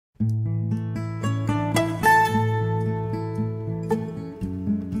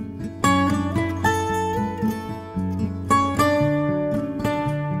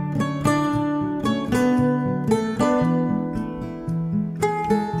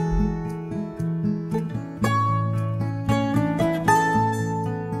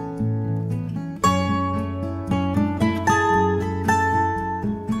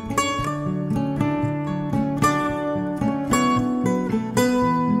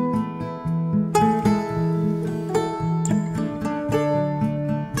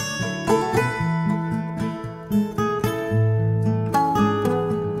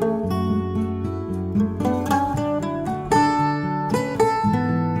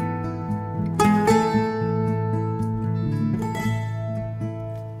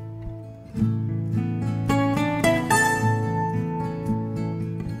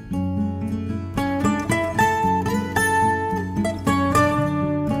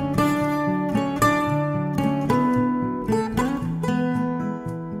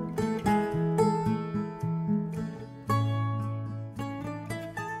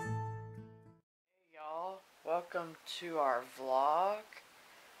to our vlog.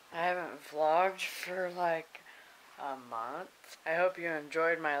 I haven't vlogged for like a month. I hope you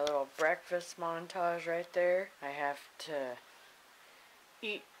enjoyed my little breakfast montage right there. I have to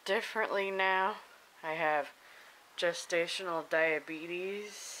eat differently now. I have gestational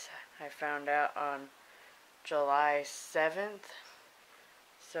diabetes. I found out on July 7th.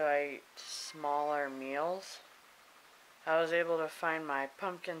 So I eat smaller meals. I was able to find my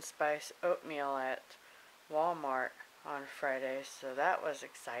pumpkin spice oatmeal at Walmart on Friday, so that was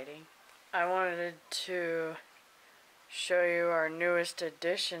exciting. I wanted to show you our newest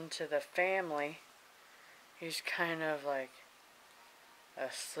addition to the family. He's kind of like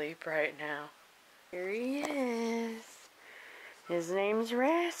asleep right now. Here he is. His name's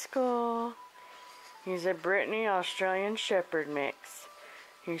Rascal. He's a Brittany Australian Shepherd mix.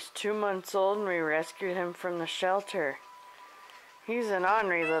 He's 2 months old and we rescued him from the shelter. He's an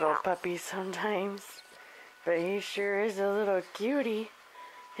ornery little puppy sometimes, but he sure is a little cutie.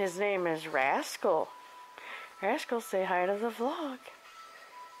 His name is Rascal. Rascal, say hi to the vlog.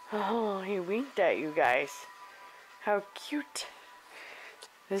 Oh, he winked at you guys. How cute.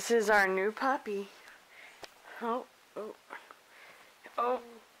 This is our new puppy. Oh.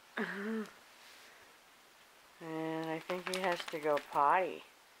 And I think he has to go potty.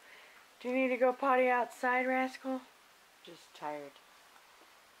 Do you need to go potty outside, Rascal? Just tired.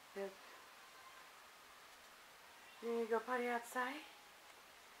 Yep. You need to go potty outside?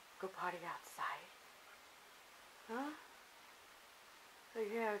 Go potty outside. Huh? Look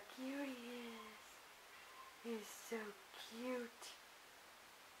how cute he is. He's so cute.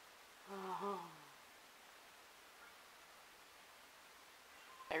 Oh.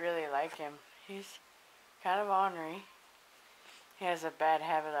 I really like him. He's kind of ornery. He has a bad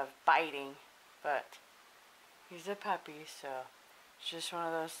habit of biting, but he's a puppy, so it's just one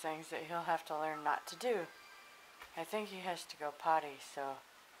of those things that he'll have to learn not to do. I think he has to go potty, so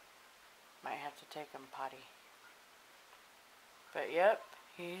might have to take him potty. But yep,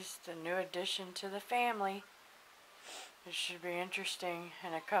 he's the new addition to the family. It should be interesting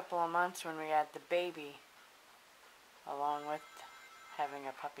in a couple of months when we add the baby along with having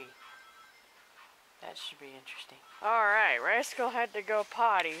a puppy. That should be interesting. Alright, Rascal had to go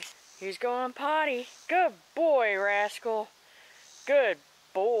potty. He's going potty. Good boy, Rascal. Good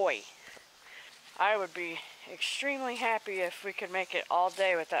boy. I would be extremely happy if we could make it all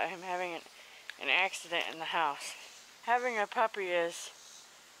day without him having an accident in the house. Having a puppy is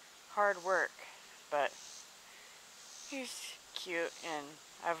hard work, but he's cute and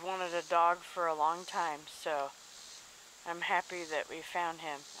I've wanted a dog for a long time, so I'm happy that we found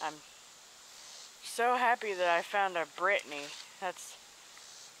him. I'm so happy that I found a Brittany. That's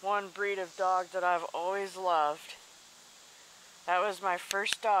one breed of dog that I've always loved. That was my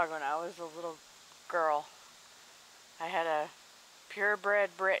first dog when I was a little girl. I had a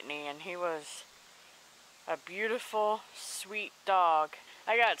purebred Brittany and he was a beautiful, sweet dog.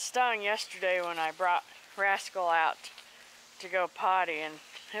 I got stung yesterday when I brought Rascal out to go potty and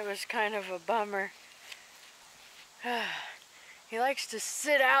it was kind of a bummer. He likes to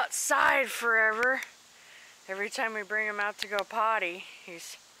sit outside forever. Every time we bring him out to go potty,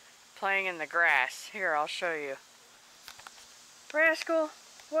 he's playing in the grass. Here, I'll show you. Rascal,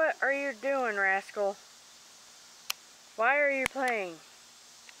 what are you doing, Rascal? Why are you playing?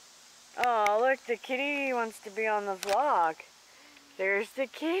 Oh, look, the kitty wants to be on the vlog. There's the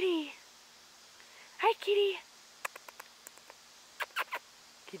kitty. Hi, kitty.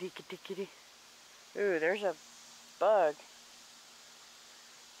 Kitty, kitty, kitty. Ooh, there's a bug.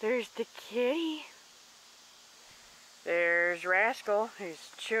 There's the kitty. There's Rascal.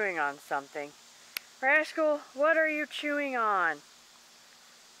 He's chewing on something. Rascal, what are you chewing on?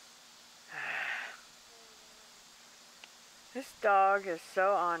 This dog is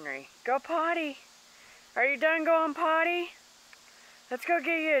so ornery. Go potty. Are you done going potty? Let's go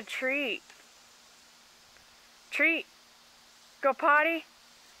get you a treat. Treat. Go potty.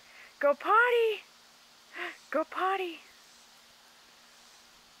 Go potty. Go potty.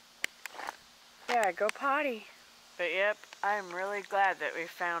 Yeah, go potty. But yep, I'm really glad that we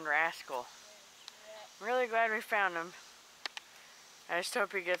found Rascal. I'm really glad we found him. I just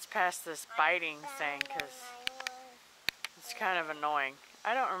hope he gets past this biting thing, because it's kind of annoying.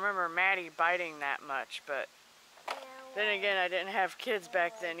 I don't remember Maddie biting that much, but then again, I didn't have kids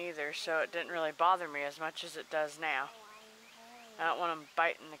back then either, so it didn't really bother me as much as it does now. I don't want him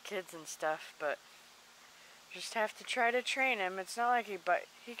biting the kids and stuff, but just have to try to train him. It's not like he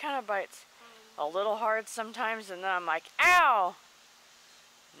kind of bites a little hard sometimes, and then I'm like, ow!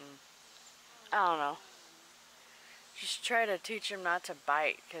 I don't know. Just try to teach him not to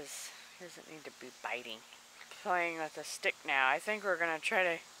bite, because he doesn't need to be biting. playing with a stick now. I think I'm gonna try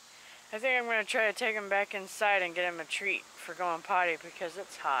to take him back inside and get him a treat for going potty because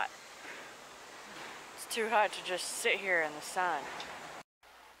it's hot. It's too hot to just sit here in the sun.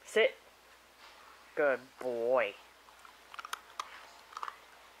 Sit. Good boy.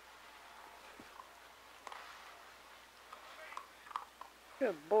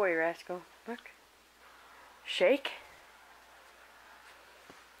 Good boy, Rascal. Look. Shake.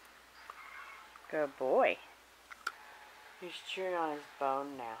 Good boy. He's chewing on his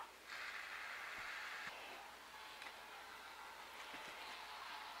bone now.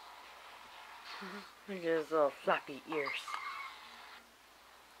 Look at his little floppy ears.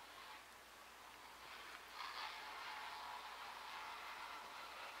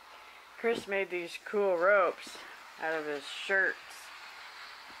 Chris made these cool ropes out of his shirts.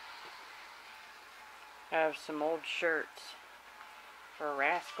 Out of some old shirts for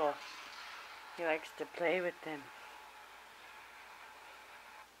Rascal. He likes to play with them.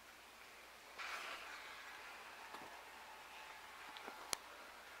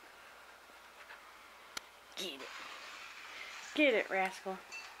 Get it. Get it, Rascal.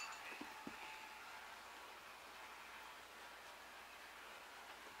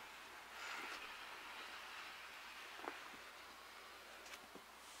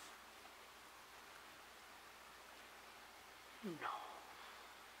 No.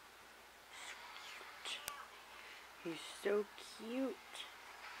 So cute. He's so cute.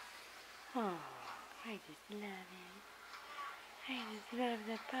 Oh, I just love him. I just love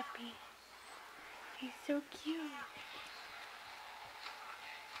the puppy. He's so cute.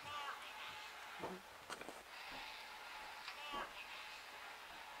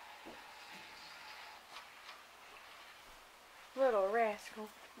 Little Rascal.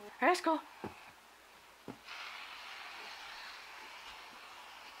 Rascal!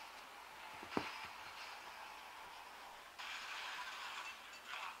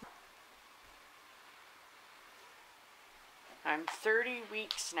 I'm 30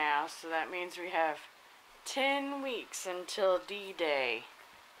 weeks now, so that means we have 10 weeks until D-Day,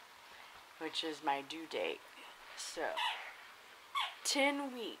 which is my due date. So,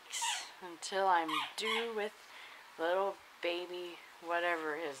 10 weeks until I'm due with little baby,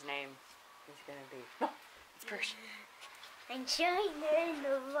 whatever his name is going to be. Oh, first. I'm showing her in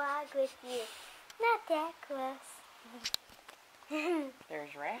the vlog with you. Not that close.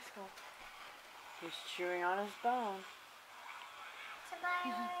 There's Rascal. He's chewing on his bone.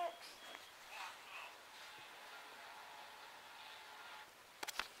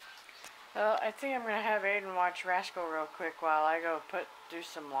 Well, I think I'm going to have Aiden watch Rascal real quick while I go do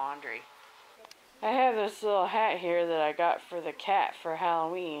some laundry. I have this little hat here that I got for the cat for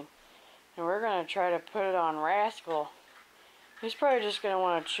Halloween. And we're going to try to put it on Rascal. He's probably just going to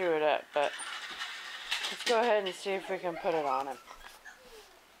want to chew it up, but let's go ahead and see if we can put it on him.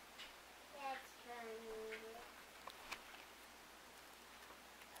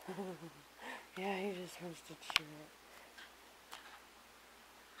 Yeah, he just wants to chew it.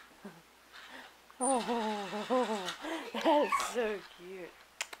 Oh, that's so cute.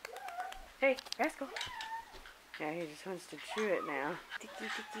 Hey, Rascal. Yeah, he just wants to chew it now. Ticky,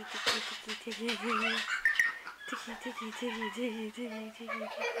 ticky, ticky, ticky, ticky, ticky. Ticky, ticky, ticky, ticky, ticky, ticky, ticky.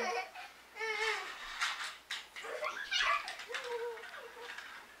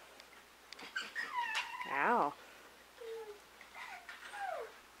 Ow.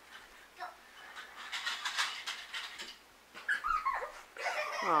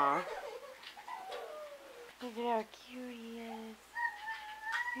 Aw. Look at how cute he is.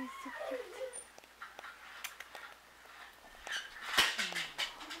 He's so cute.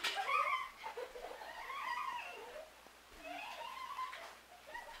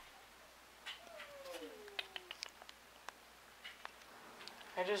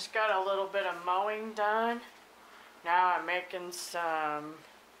 I just got a little bit of mowing done. Now I'm making some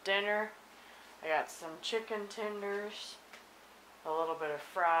dinner. I got some chicken tenders, a little bit of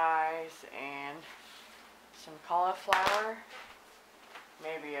fries, and some cauliflower,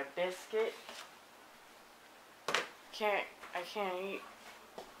 maybe a biscuit. I can't eat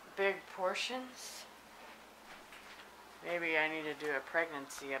big portions. Maybe I need to do a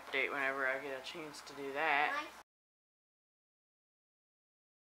pregnancy update whenever I get a chance to do that.